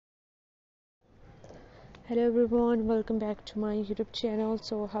Hello everyone, welcome back to my YouTube channel.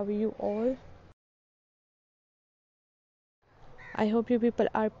 So how are you all? I hope you people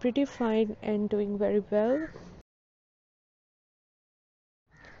are pretty fine and doing very well.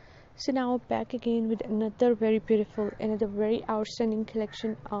 So now back again with another very beautiful, another very outstanding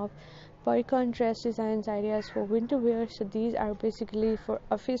collection of bodycon dress designs ideas for winter wear. So these are basically for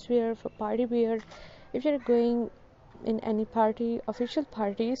office wear, for party wear. If you're going in any party, official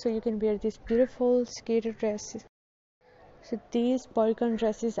party, so you can wear these beautiful skater dresses. So these bodycon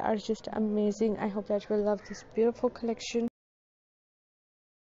dresses are just amazing. I hope that you will love this beautiful collection.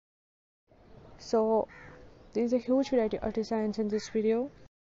 So there's a huge variety of designs in this video.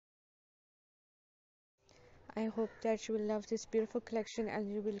 I hope that you will love this beautiful collection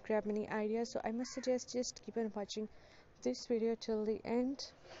and you will grab many ideas. So I must suggest just keep on watching this video till the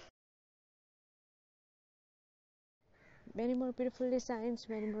end. Many more beautiful designs,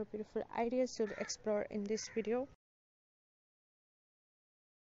 many more beautiful ideas to explore in this video.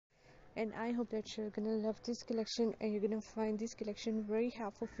 And I hope that you're gonna love this collection and you're gonna find this collection very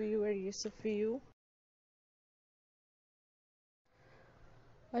helpful for you, very useful for you.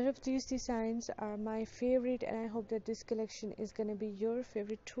 All of these designs are my favorite and I hope that this collection is gonna be your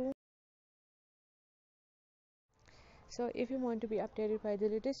favorite too. So if you want to be updated by the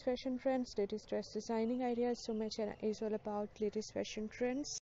latest fashion trends, latest dress designing ideas, so my channel is all about latest fashion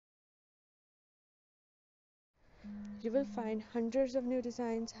trends. You will find hundreds of new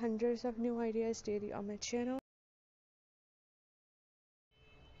designs, hundreds of new ideas daily on my channel.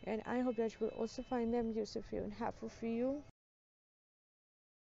 And I hope that you will also find them useful for you and helpful for you.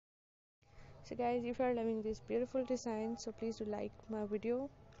 So guys, if you are loving this beautiful design, so please do like my video.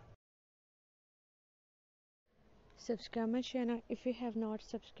 Subscribe my channel if you have not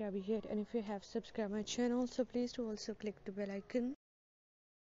subscribed yet, and if you have subscribed my channel, so please do also click the bell icon.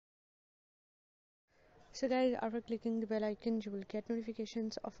 So guys, after clicking the bell icon, you will get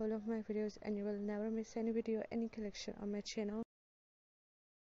notifications of all of my videos and you will never miss any video, any collection on my channel.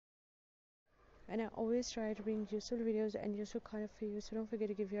 And I always try to bring useful videos and useful content for you, so don't forget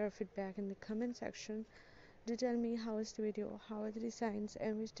to give your feedback in the comment section. Do tell me how is the video, how are the designs,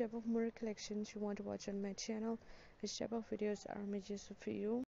 and which type of more collections you want to watch on my channel, which type of videos are most useful for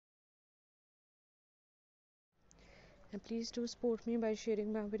you. And please do support me by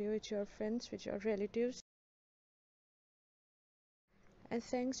sharing my video with your friends, with your relatives. And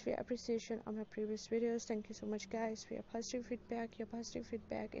thanks for your appreciation on my previous videos. Thank you so much guys for your positive feedback. Your positive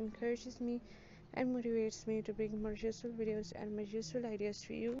feedback encourages me and motivates me to bring more useful videos and more useful ideas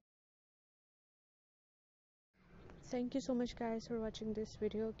for you. Thank you so much guys for watching this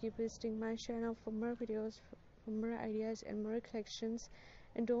video. Keep visiting my channel for more videos, for more ideas and more collections.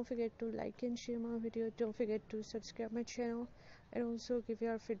 And don't forget to like and share my video. Don't forget to subscribe my channel and also give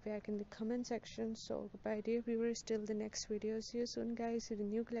your feedback in the comment section. So goodbye dear viewers, till the next video. See you soon guys with a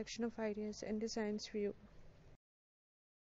new collection of ideas and designs for you.